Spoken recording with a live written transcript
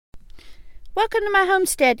Welcome to my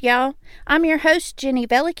homestead, y'all. I'm your host, Jenny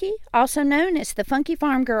Velicky, also known as the Funky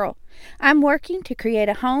Farm Girl. I'm working to create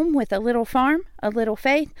a home with a little farm, a little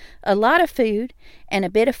faith, a lot of food, and a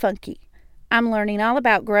bit of funky. I'm learning all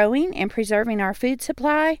about growing and preserving our food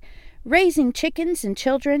supply, raising chickens and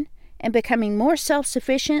children, and becoming more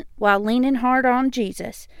self-sufficient while leaning hard on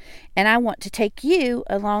Jesus. And I want to take you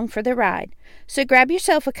along for the ride. So grab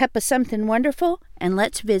yourself a cup of something wonderful and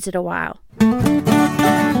let's visit a while.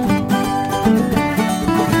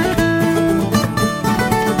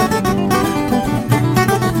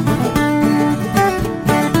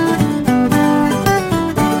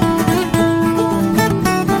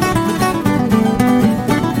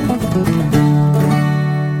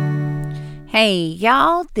 Hey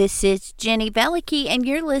y'all, this is Jenny Velicky and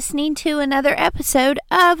you're listening to another episode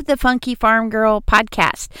of the Funky Farm Girl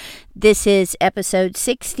podcast. This is episode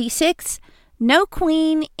 66, No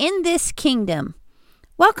Queen in This Kingdom.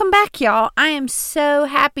 Welcome back, y'all. I am so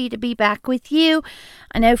happy to be back with you.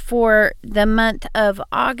 I know for the month of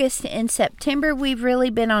August and September, we've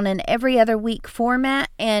really been on an every other week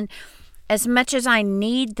format, and as much as I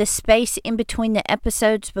need the space in between the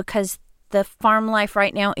episodes because the farm life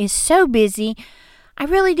right now is so busy, I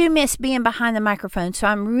really do miss being behind the microphone. So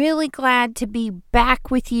I'm really glad to be back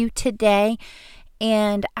with you today.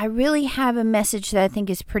 And I really have a message that I think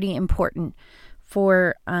is pretty important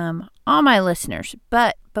for all my listeners.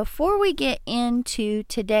 But before we get into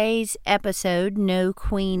today's episode, No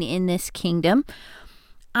Queen in This Kingdom,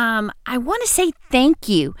 I want to say thank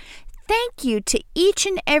you. Thank you to each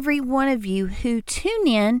and every one of you who tune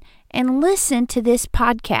in and listen to this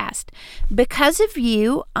podcast. Because of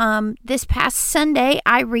you, this past Sunday,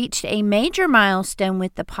 I reached a major milestone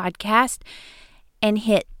with the podcast and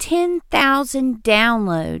hit 10,000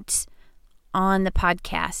 downloads on the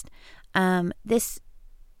podcast.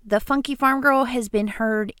 The Funky Farm Girl has been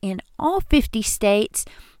heard in all 50 states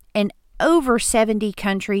and over 70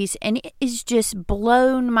 countries, and it has just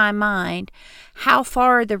blown my mind how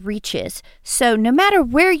far the reach is. So no matter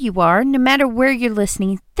where you are, no matter where you're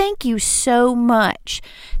listening, thank you so much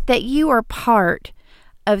that you are part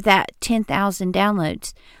of that 10,000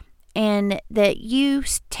 downloads and that you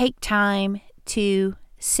take time to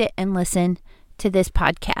sit and listen to this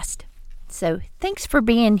podcast. So thanks for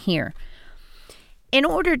being here. In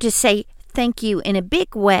order to say thank you in a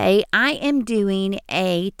big way, I am doing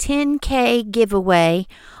a 10K giveaway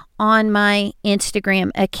on my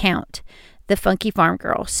Instagram account, The Funky Farm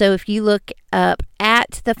Girl. So if you look up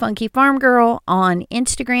at The Funky Farm Girl on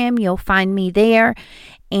Instagram, you'll find me there.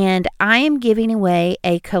 And I am giving away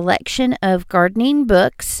a collection of gardening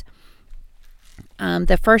books.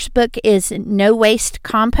 The first book is No Waste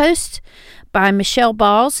Compost by Michelle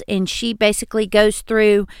Balls. And she basically goes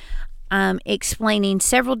through explaining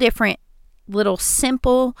several different little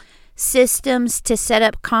simple systems to set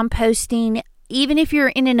up composting. Even if you're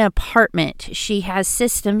in an apartment, she has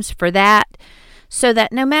systems for that, so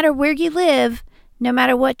that no matter where you live, no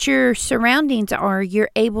matter what your surroundings are, you're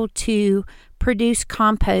able to produce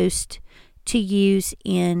compost to use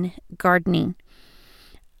in gardening.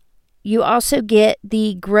 You also get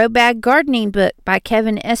the Grow Bag Gardening book by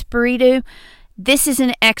Kevin Espiritu. This is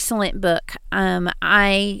an excellent book.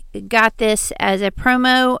 I got this as a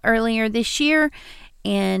promo earlier this year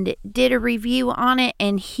and did a review on it.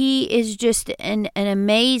 And he is just an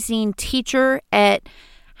amazing teacher at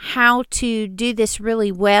how to do this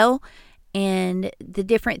really well and the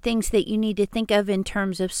different things that you need to think of in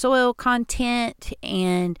terms of soil content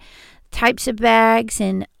and types of bags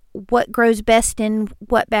and what grows best in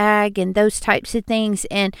what bag and those types of things.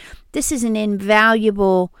 And this is an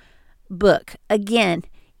invaluable book. Again,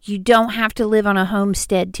 you don't have to live on a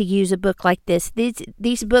homestead to use a book like this.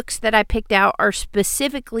 These books that I picked out are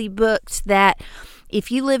specifically books that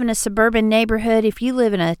if you live in a suburban neighborhood, if you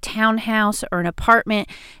live in a townhouse or an apartment,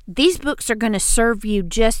 these books are going to serve you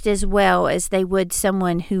just as well as they would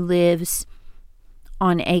someone who lives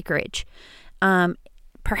on acreage.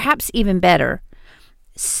 Perhaps even better.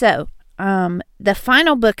 So, the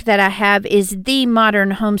final book that I have is The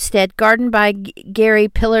Modern Homestead Garden by Gary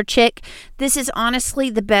Pillarchik. This is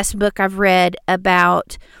honestly the best book I've read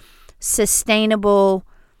about sustainable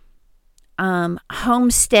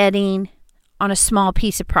homesteading on a small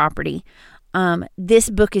piece of property.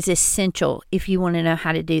 This book is essential if you want to know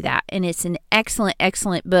how to do that. And it's an excellent,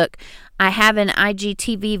 excellent book. I have an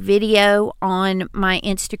IGTV video on my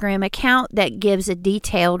Instagram account that gives a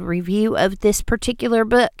detailed review of this particular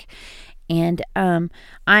book. And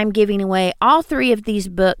I'm giving away all 3 of these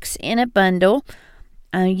books in a bundle.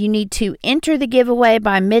 You need to enter the giveaway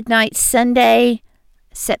by midnight Sunday,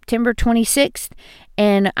 September 26th,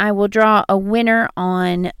 and I will draw a winner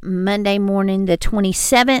on Monday morning, the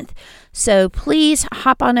 27th. So please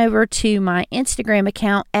hop on over to my Instagram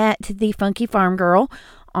account at The Funky Farm Girl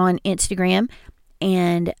on Instagram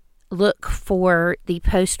and look for the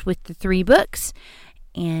post with the 3 books,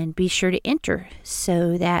 and be sure to enter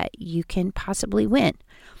so that you can possibly win.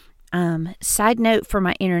 Side note for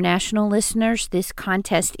my international listeners, this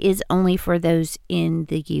contest is only for those in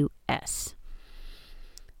the U.S.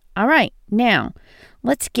 All right, now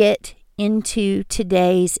let's get into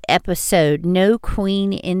today's episode, No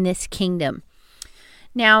Queen in This Kingdom.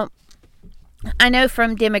 Now, I know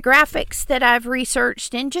from demographics that I've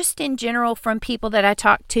researched, and just in general from people that I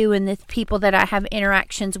talk to and the people that I have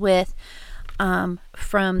interactions with from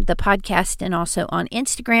the podcast and also on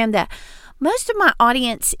Instagram, that most of my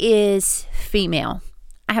audience is female.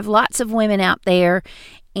 I have lots of women out there,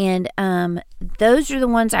 and those are the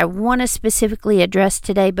ones I want to specifically address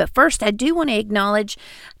today. But first, I do want to acknowledge,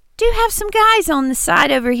 do have some guys on the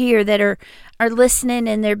side over here that are listening,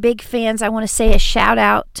 and they're big fans. I want to say a shout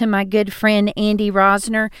out to my good friend Andy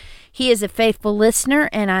Rosner. He is a faithful listener,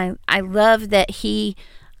 and I love that he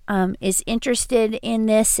is interested in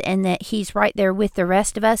this and that he's right there with the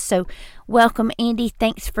rest of us. So welcome, Andy.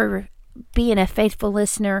 Thanks for being a faithful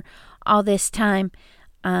listener all this time.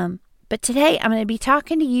 But today I'm going to be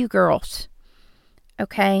talking to you girls,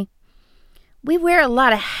 okay? We wear a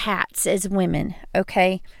lot of hats as women,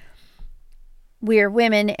 okay? We're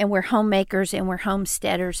women, and we're homemakers, and we're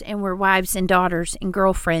homesteaders, and we're wives and daughters and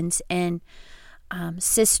girlfriends and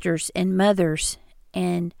sisters and mothers.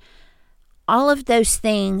 And all of those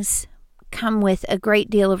things come with a great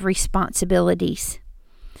deal of responsibilities.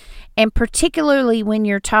 And particularly when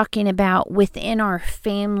you're talking about within our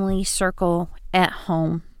family circle at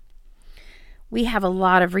home, we have a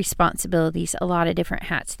lot of responsibilities, a lot of different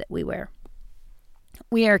hats that we wear.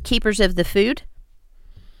 We are keepers of the food.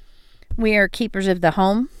 We are keepers of the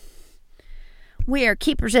home. We are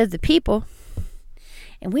keepers of the people.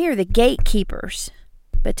 And we are the gatekeepers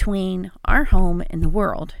between our home and the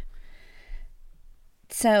world.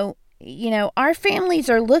 So, our families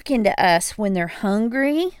are looking to us when they're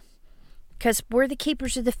hungry, because we're the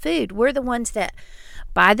keepers of the food. We're the ones that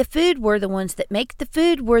buy the food. We're the ones that make the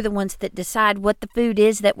food. We're the ones that decide what the food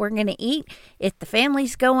is that we're going to eat. If the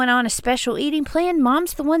family's going on a special eating plan,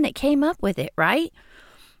 Mom's the one that came up with it, right?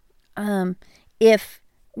 If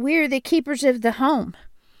we're the keepers of the home.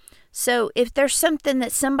 So if there's something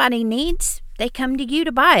that somebody needs, they come to you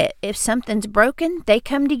to buy it. If something's broken, they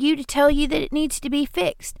come to you to tell you that it needs to be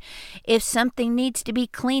fixed. If something needs to be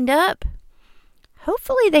cleaned up,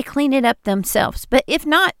 hopefully they clean it up themselves. But if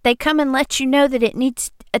not, they come and let you know that it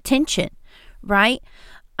needs attention, right?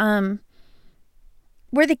 We're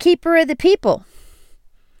the keeper of the people.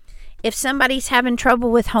 If somebody's having trouble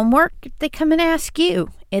with homework, they come and ask you.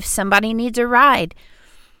 If somebody needs a ride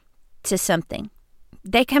to something,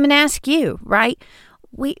 they come and ask you, right?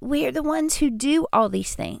 We are the ones who do all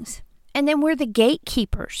these things. And then we're the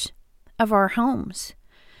gatekeepers of our homes.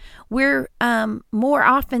 We're more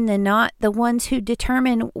often than not the ones who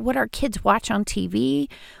determine what our kids watch on TV,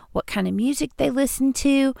 what kind of music they listen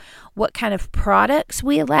to, what kind of products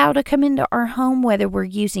we allow to come into our home, whether we're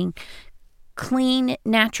using clean,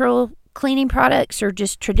 natural cleaning products or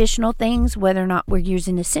just traditional things, whether or not we're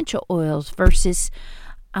using essential oils versus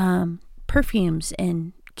perfumes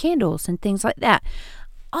and candles and things like that.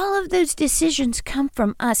 All of those decisions come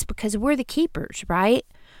from us because we're the keepers, right?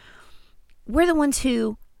 We're the ones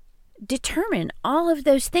who determine all of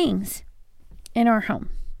those things in our home.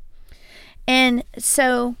 And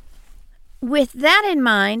so with that in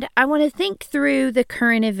mind, I want to think through the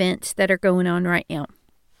current events that are going on right now.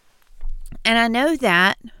 And I know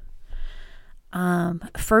that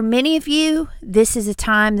for many of you, this is a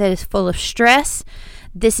time that is full of stress.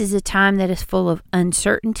 This is a time that is full of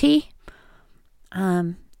uncertainty.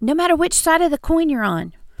 No matter which side of the coin you're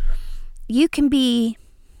on, you can be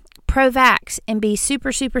pro-vax and be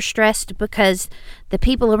super, super stressed because the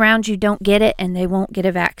people around you don't get it and they won't get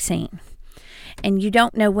a vaccine. And you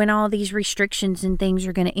don't know when all these restrictions and things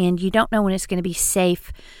are going to end. You don't know when it's going to be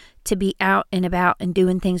safe to be out and about and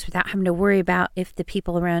doing things without having to worry about if the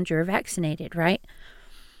people around you are vaccinated, right?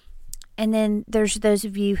 And then there's those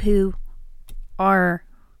of you who are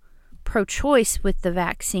pro-choice with the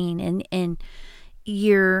vaccine and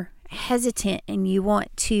you're hesitant and you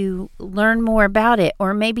want to learn more about it,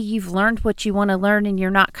 or maybe you've learned what you want to learn and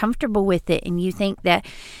you're not comfortable with it and you think that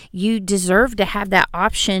you deserve to have that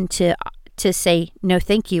option to say, no,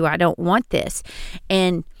 thank you, I don't want this.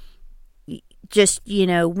 And just,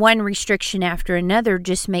 one restriction after another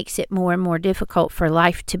just makes it more and more difficult for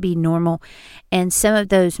life to be normal. And some of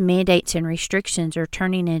those mandates and restrictions are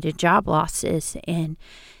turning into job losses and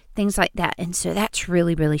things like that. And so that's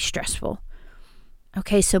really, really stressful.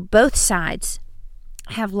 Okay, so both sides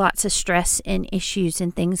have lots of stress and issues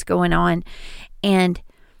and things going on. And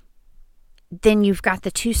then you've got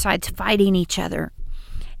the two sides fighting each other.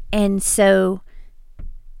 And so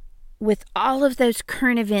with all of those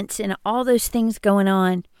current events and all those things going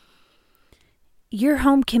on, your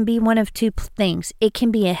home can be one of two things. It can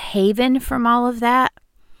be a haven from all of that,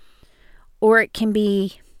 or it can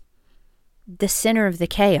be the center of the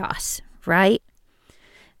chaos, right?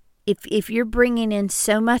 If you're bringing in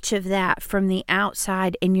so much of that from the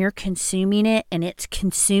outside and you're consuming it and it's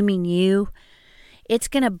consuming you, it's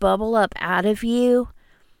going to bubble up out of you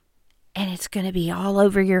and it's going to be all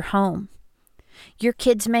over your home. Your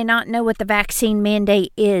kids may not know what the vaccine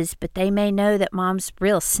mandate is, but they may know that mom's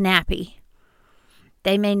real snappy.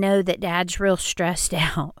 They may know that dad's real stressed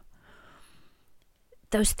out.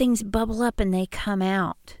 Those things bubble up and they come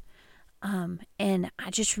out. And I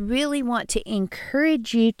just really want to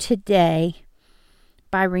encourage you today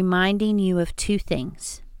by reminding you of two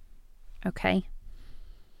things. Okay?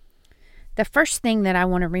 The first thing that I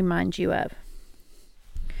want to remind you of,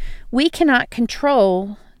 we cannot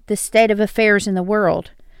control the state of affairs in the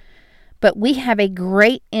world, but we have a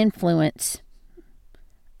great influence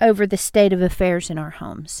over the state of affairs in our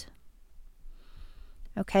homes.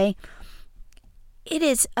 Okay? It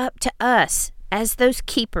is up to us as those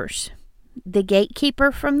keepers, the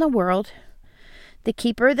gatekeeper from the world, the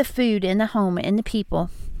keeper of the food in the home and the people.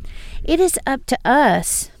 It is up to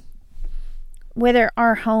us whether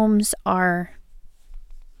our homes are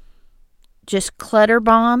just clutter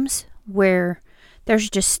bombs where there's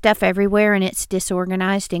just stuff everywhere and it's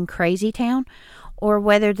disorganized in crazy town, or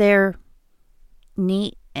whether they're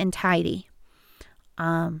neat and tidy.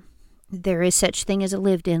 There is such thing as a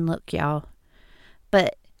lived-in look, y'all.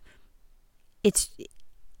 But it's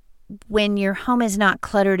when your home is not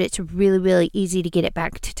cluttered, it's really, really easy to get it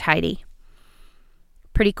back to tidy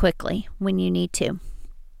pretty quickly when you need to.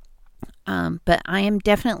 But I am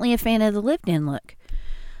definitely a fan of the lived-in look.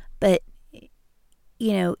 But,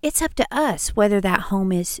 it's up to us whether that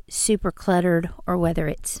home is super cluttered or whether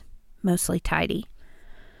it's mostly tidy.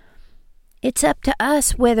 It's up to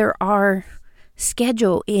us whether our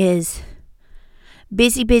schedule is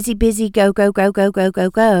busy, busy, busy, go, go, go, go, go, go,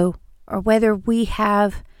 go, or whether we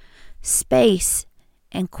have space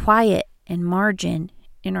and quiet and margin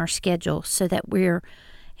in our schedule so that we're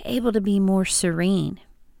able to be more serene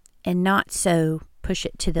and not so push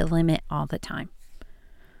it to the limit all the time.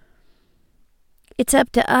 It's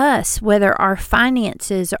up to us whether our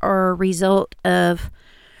finances are a result of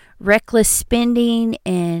reckless spending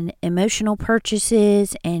and emotional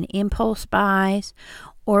purchases and impulse buys,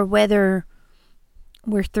 or whether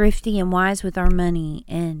we're thrifty and wise with our money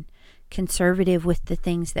and conservative with the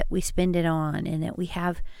things that we spend it on, and that we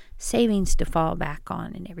have savings to fall back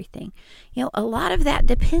on and everything. A lot of that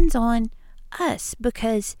depends on us,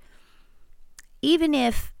 because even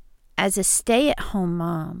if as a stay-at-home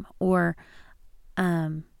mom, or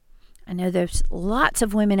I know there's lots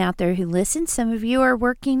of women out there who listen. Some of you are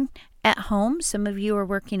working at home. Some of you are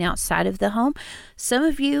working outside of the home. Some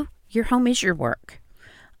of you, your home is your work.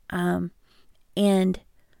 And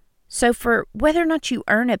so for whether or not you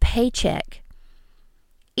earn a paycheck,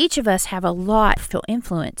 each of us have a lot of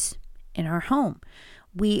influence in our home.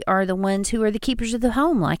 We are the ones who are the keepers of the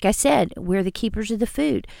home. Like I said, we're the keepers of the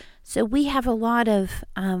food. So we have a lot of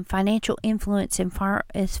financial influence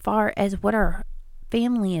as far as what our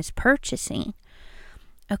family is purchasing.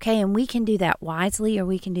 Okay, and we can do that wisely or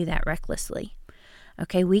we can do that recklessly.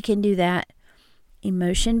 Okay, we can do that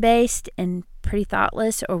emotion-based and pretty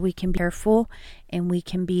thoughtless, or we can be careful and we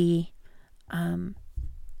can be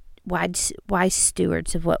wise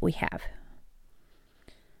stewards of what we have.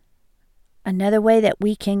 Another way that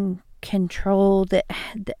we can control, that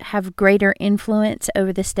have greater influence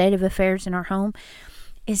over the state of affairs in our home,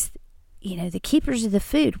 is, the keepers of the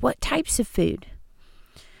food. What types of food?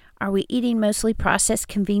 Are we eating mostly processed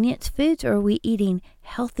convenience foods, or are we eating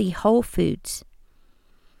healthy whole foods?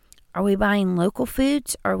 Are we buying local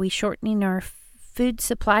foods? Are we shortening our food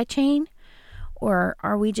supply chain? Or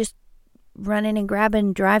are we just running and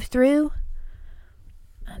grabbing drive-through?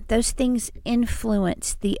 Those things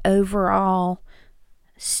influence the overall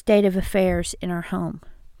state of affairs in our home.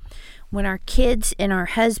 When our kids and our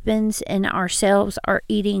husbands and ourselves are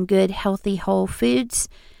eating good, healthy, whole foods,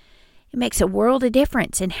 it makes a world of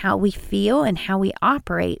difference in how we feel and how we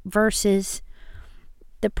operate versus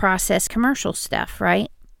the processed commercial stuff,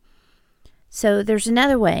 right? So there's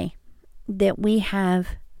another way that we have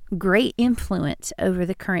great influence over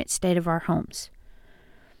the current state of our homes.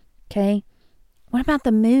 Okay? What about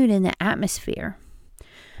the mood and the atmosphere?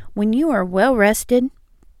 When you are well rested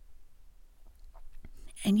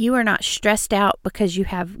and you are not stressed out because you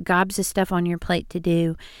have gobs of stuff on your plate to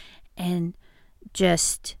do, and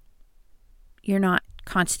just you're not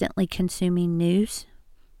constantly consuming news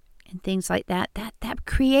and things like that, that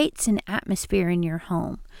creates an atmosphere in your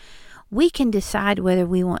home. We can decide whether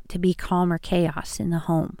we want to be calm or chaos in the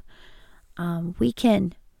home. We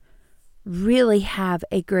can really have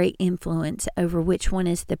a great influence over which one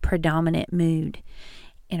is the predominant mood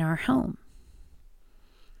in our home.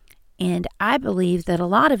 And I believe that a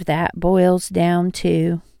lot of that boils down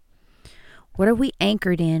to, what are we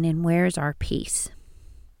anchored in and where's our peace?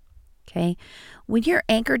 Okay? When you're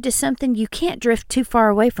anchored to something, you can't drift too far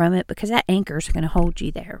away from it because that anchor is going to hold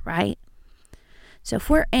you there, right? So if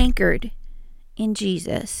we're anchored in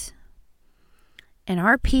Jesus and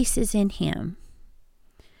our peace is in Him,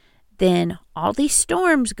 then all these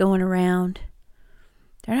storms going around,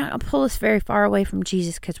 they're not going to pull us very far away from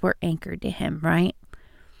Jesus because we're anchored to Him, right?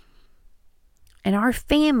 And our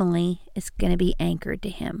family is going to be anchored to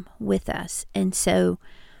Him with us. And so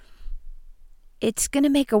it's going to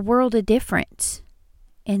make a world of difference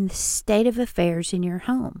in the state of affairs in your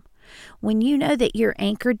home. When you know that you're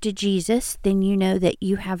anchored to Jesus, then you know that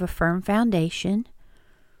you have a firm foundation.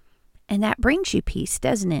 And that brings you peace,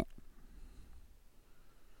 doesn't it?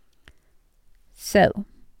 So,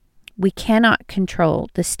 we cannot control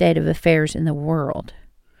the state of affairs in the world.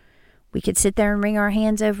 We could sit there and wring our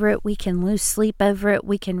hands over it. We can lose sleep over it.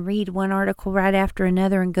 We can read one article right after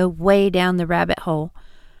another and go way down the rabbit hole.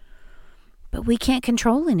 But we can't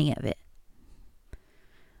control any of it.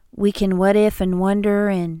 We can what if and wonder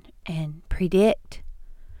and predict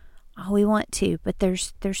all we want to, but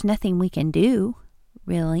there's nothing we can do,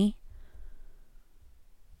 really.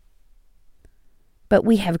 But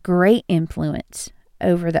we have great influence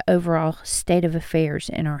over the overall state of affairs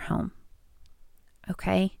in our home.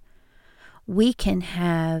 Okay? We can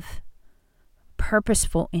have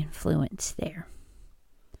purposeful influence there.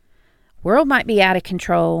 World might be out of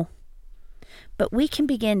control, but we can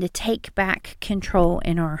begin to take back control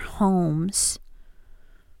in our homes.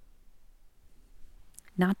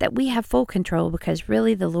 Not that we have full control, because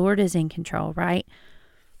really the Lord is in control, right?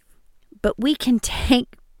 But we can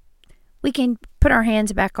put our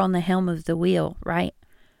hands back on the helm of the wheel, right?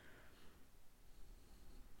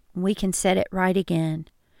 We can set it right again.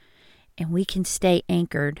 And we can stay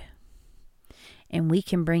anchored. And we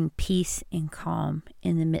can bring peace and calm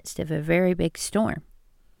in the midst of a very big storm.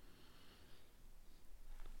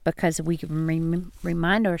 Because we can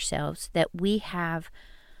remind ourselves that we have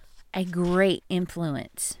a great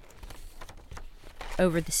influence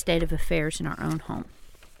over the state of affairs in our own home.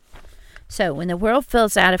 So when the world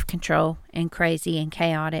feels out of control and crazy and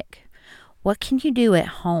chaotic, what can you do at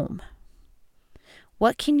home?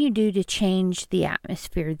 What can you do to change the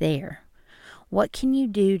atmosphere there? What can you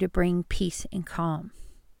do to bring peace and calm?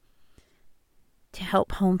 To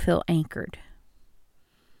help home feel anchored?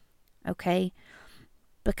 Okay?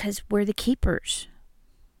 Because we're the keepers.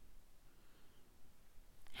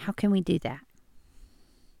 How can we do that?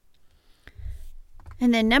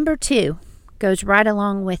 And then number 2 goes right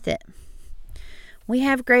along with it. We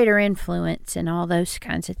have greater influence and all those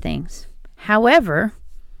kinds of things. However,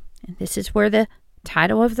 and this is where the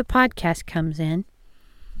title of the podcast comes in,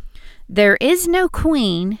 there is no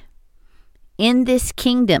queen in this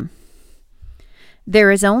kingdom.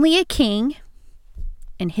 There is only a king,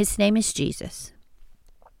 and his name is Jesus.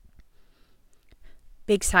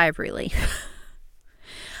 Big sigh of relief.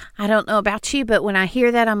 I don't know about you, but when I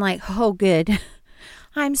hear that, I'm like, oh, good.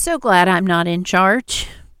 I'm so glad I'm not in charge.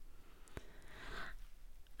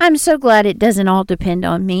 I'm so glad it doesn't all depend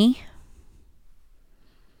on me.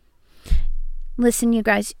 Listen, you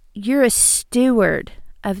guys, you're a steward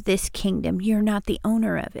of this kingdom. You're not the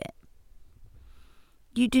owner of it.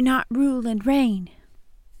 You do not rule and reign.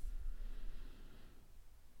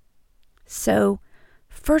 So,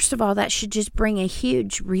 first of all, that should just bring a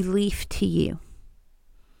huge relief to you.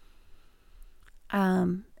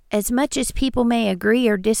 As much as people may agree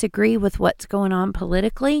or disagree with what's going on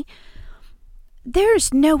politically,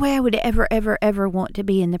 there's no way I would ever want to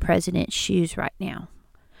be in the president's shoes right now.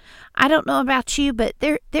 I don't know about you, but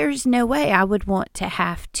there's no way I would want to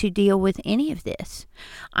have to deal with any of this.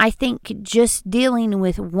 I think just dealing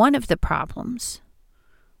with one of the problems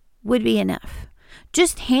would be enough.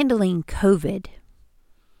 Just handling COVID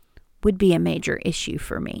would be a major issue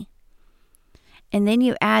for me. And then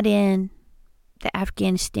you add in the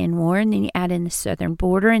Afghanistan war, and then you add in the southern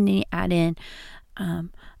border, and then you add in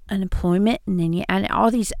unemployment, and then you add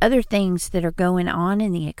all these other things that are going on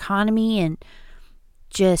in the economy, and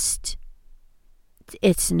just,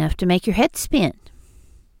 it's enough to make your head spin.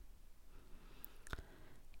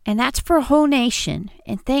 And that's for a whole nation.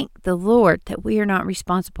 And thank the Lord that we are not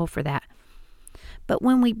responsible for that. But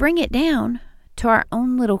when we bring it down to our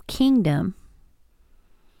own little kingdom,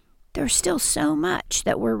 there's still so much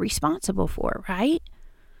that we're responsible for, right?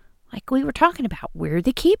 Like we were talking about, we're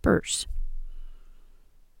the keepers.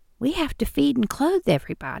 We have to feed and clothe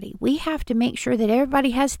everybody. We have to make sure that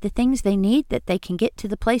everybody has the things they need, that they can get to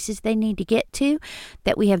the places they need to get to,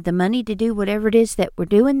 that we have the money to do whatever it is that we're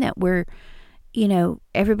doing, that we're,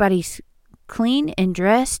 everybody's clean and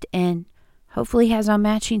dressed and hopefully has on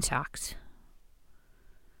matching socks.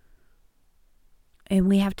 And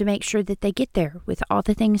we have to make sure that they get there with all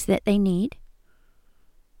the things that they need,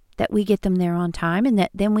 that we get them there on time, and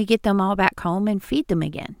that then we get them all back home and feed them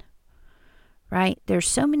again. Right? There's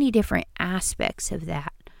so many different aspects of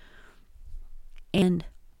that. And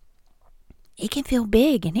it can feel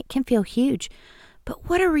big and it can feel huge. But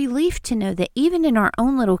what a relief to know that even in our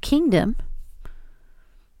own little kingdom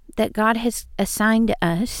that God has assigned to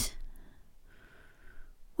us,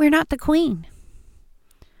 we're not the queen.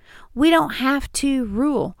 We don't have to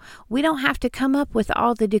rule. We don't have to come up with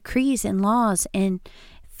all the decrees and laws and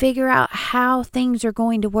figure out how things are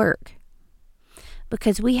going to work.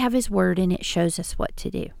 Because we have His Word and it shows us what to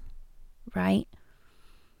do, right?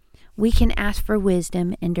 We can ask for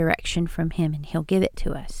wisdom and direction from Him and He'll give it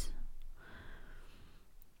to us.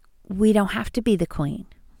 We don't have to be the queen.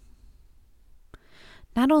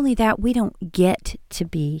 Not only that, we don't get to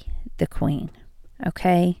be the queen,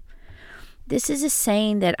 okay? This is a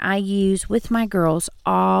saying that I use with my girls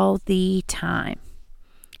all the time.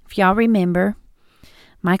 If y'all remember,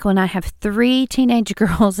 Michael and I have 3 teenage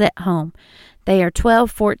girls at home. They are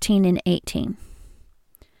 12, 14, and 18.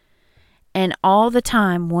 And all the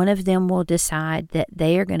time, one of them will decide that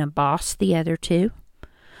they are going to boss the other 2.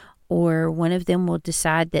 Or one of them will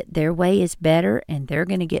decide that their way is better and they're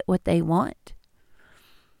going to get what they want.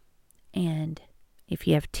 And if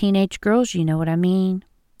you have teenage girls, you know what I mean.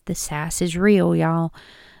 The sass is real, y'all.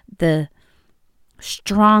 The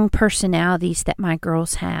strong personalities that my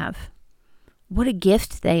girls have. What a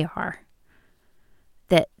gift they are.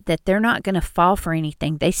 That they're not going to fall for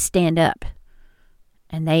anything. They stand up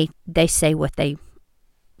and they say what they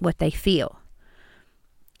feel.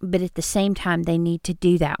 But at the same time, they need to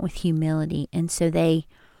do that with humility. And so they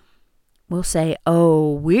will say,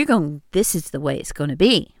 oh, this is the way it's going to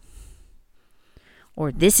be.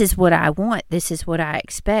 Or this is what I want. This is what I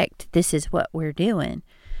expect. This is what we're doing.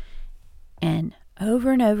 And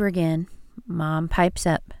over again, Mom pipes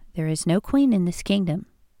up, there is no queen in this kingdom.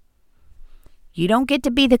 You don't get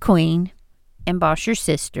to be the queen and boss your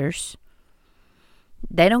sisters.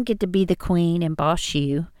 They don't get to be the queen and boss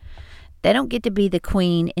you. They don't get to be the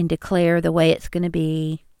queen and declare the way it's going to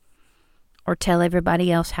be or tell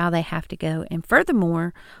everybody else how they have to go. And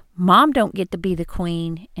furthermore, Mom don't get to be the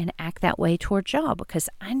queen and act that way towards y'all, because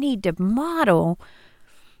I need to model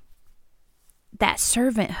that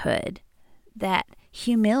servanthood, that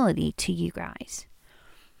humility to you guys.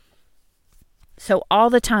 So all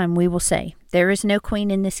the time we will say, there is no queen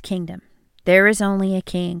in this kingdom. There is only a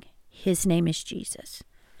king. His name is Jesus.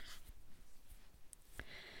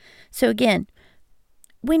 So again,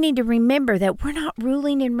 we need to remember that we're not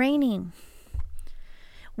ruling and reigning.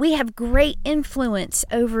 We have great influence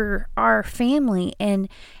over our family and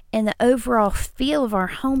the overall feel of our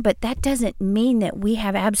home, but that doesn't mean that we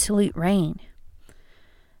have absolute reign.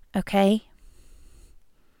 Okay?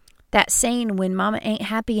 That saying, when mama ain't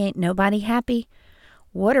happy, ain't nobody happy.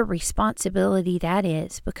 What a responsibility that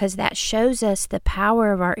is, because that shows us the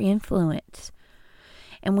power of our influence.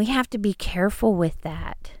 And we have to be careful with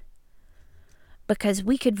that, because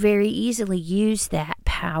we could very easily use that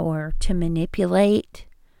power to manipulate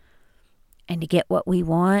and to get what we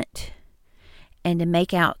want and to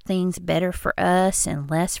make out things better for us and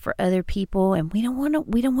less for other people. And we don't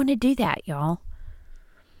want to do that, y'all.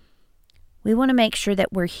 We want to make sure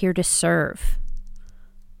that we're here to serve,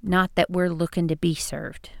 not that we're looking to be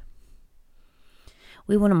served.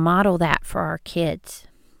 We want to model that for our kids.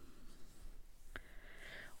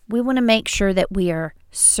 We want to make sure that we are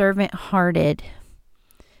servant-hearted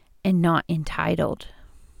and not entitled.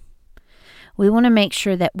 We want to make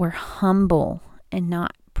sure that we're humble and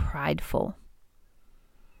not prideful.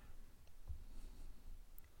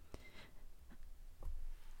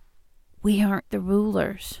 We aren't the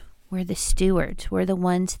rulers. We're the stewards. We're the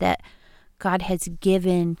ones that God has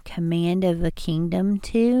given command of a kingdom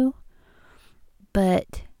to.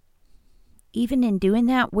 But even in doing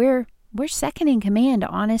that, we're second in command.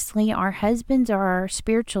 Honestly, our husbands are our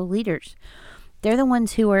spiritual leaders. They're the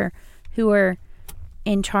ones who are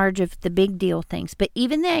in charge of the big deal things. But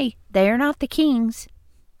even they are not the kings.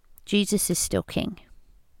 Jesus is still king.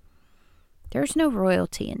 There's no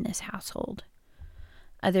royalty in this household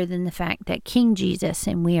other than the fact that King Jesus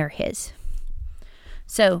and we are his.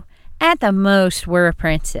 So at the most, we're a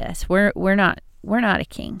princess. We're not a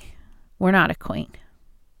king. We're not a queen.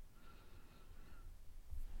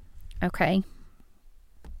 Okay.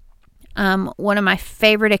 One of my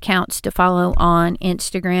favorite accounts to follow on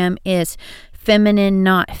Instagram is Feminine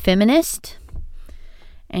Not Feminist.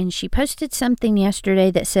 And she posted something yesterday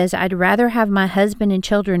that says, I'd rather have my husband and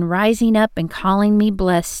children rising up and calling me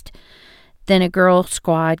blessed than a girl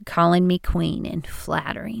squad calling me queen and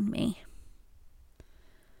flattering me.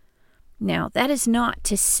 Now, that is not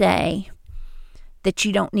to say that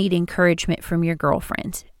you don't need encouragement from your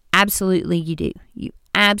girlfriends. Absolutely you do. You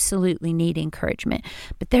absolutely need encouragement.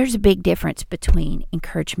 But there's a big difference between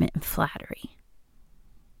encouragement and flattery.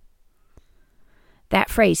 That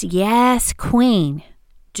phrase, yes, queen,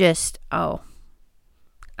 just, I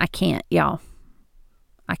can't, y'all.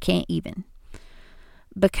 I can't even.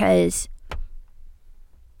 Because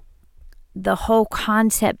the whole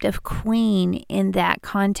concept of queen in that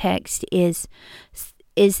context is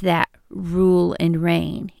that rule and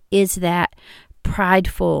reign, is that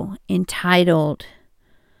prideful, entitled,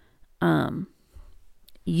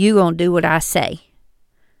 you gonna do what I say.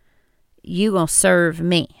 You gonna serve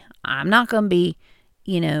me. I'm not gonna be,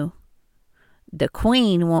 the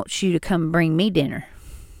queen wants you to come bring me dinner.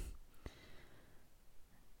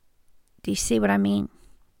 Do you see what I mean?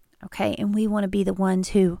 Okay, and we want to be the ones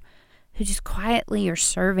who just quietly are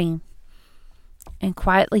serving and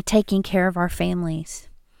quietly taking care of our families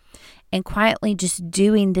and quietly just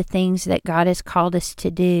doing the things that God has called us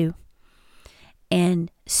to do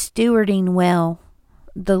and stewarding well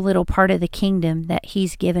the little part of the kingdom that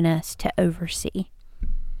He's given us to oversee.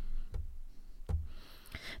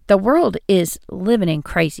 The world is living in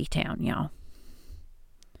crazy town, y'all.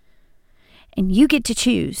 And you get to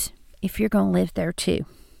choose if you're going to live there too,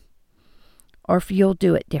 or if you'll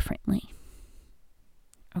do it differently.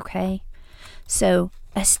 Okay? So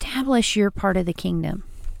establish your part of the kingdom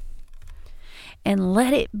and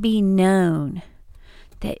let it be known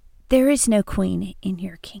that there is no queen in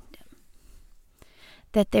your kingdom,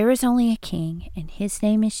 that there is only a king and his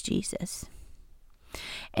name is Jesus,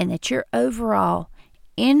 and that your overall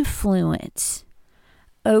influence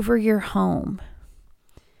over your home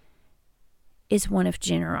is one of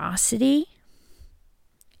generosity,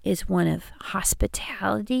 is one of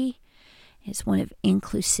hospitality, is one of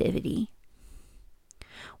inclusivity,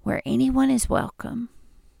 where anyone is welcome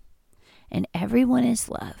and everyone is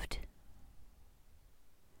loved.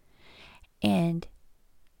 And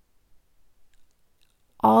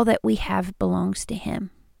all that we have belongs to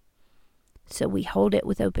Him. So we hold it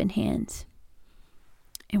with open hands.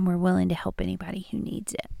 And we're willing to help anybody who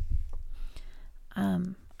needs it.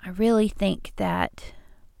 I really think that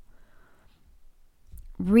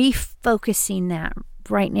refocusing that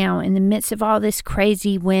right now in the midst of all this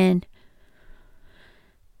crazy, when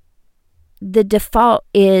the default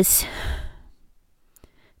is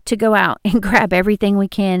to go out and grab everything we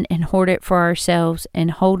can and hoard it for ourselves and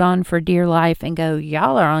hold on for dear life and go,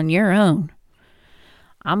 y'all are on your own.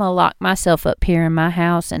 I'm going to lock myself up here in my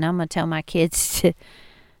house and I'm going to tell my kids to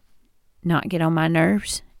not get on my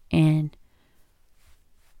nerves, and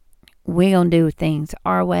we're going to do things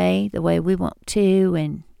our way, the way we want to,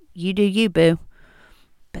 and you do you, boo.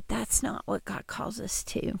 But that's not what God calls us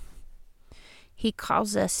to. He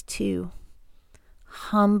calls us to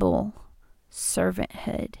humble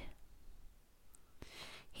servanthood.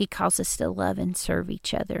 He calls us to love and serve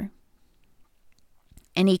each other.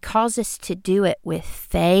 And He calls us to do it with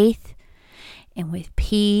faith and with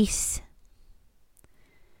peace,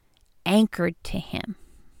 anchored to Him.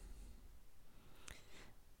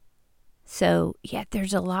 So,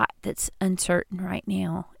 there's a lot that's uncertain right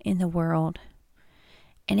now in the world,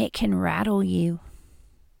 and it can rattle you.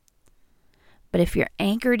 But if you're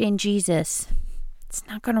anchored in Jesus, it's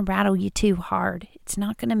not going to rattle you too hard. It's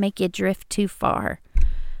not going to make you drift too far,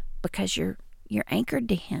 because you're anchored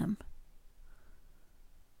to Him.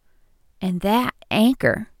 And that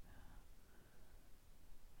anchor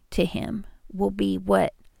to Him will be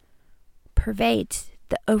what pervades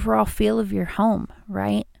the overall feel of your home,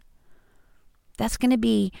 right? That's going to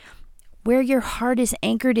be where your heart is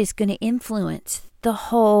anchored, is going to influence the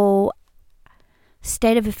whole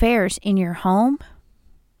state of affairs in your home.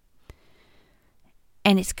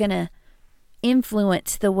 And it's going to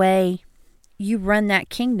influence the way you run that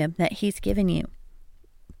kingdom that He's given you.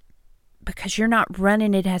 Because you're not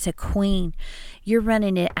running it as a queen. You're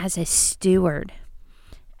running it as a steward,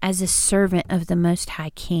 as a servant of the Most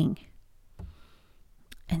High King.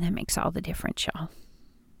 And that makes all the difference, y'all.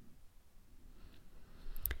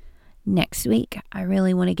 Next week, I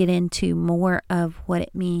really want to get into more of what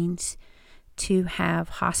it means to have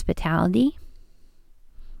hospitality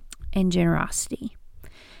and generosity.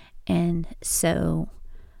 And so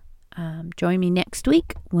join me next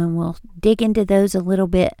week when we'll dig into those a little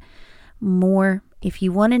bit more. If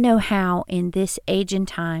you want to know how in this age and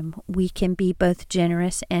time we can be both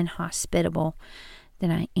generous and hospitable, then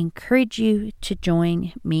I encourage you to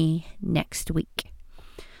join me next week.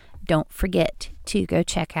 Don't forget to go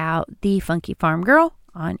check out The Funky Farm Girl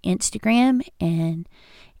on Instagram and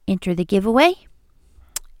enter the giveaway.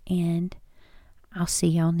 And I'll see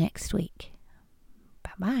y'all next week.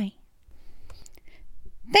 Bye-bye.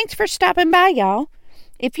 Thanks for stopping by, y'all.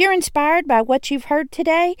 If you're inspired by what you've heard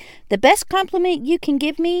today, the best compliment you can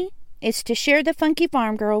give me is to share The Funky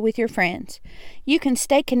Farm Girl with your friends. You can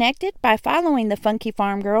stay connected by following The Funky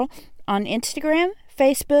Farm Girl on Instagram,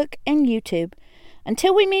 Facebook, and YouTube.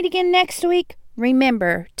 Until we meet again next week,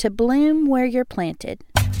 remember to bloom where you're planted.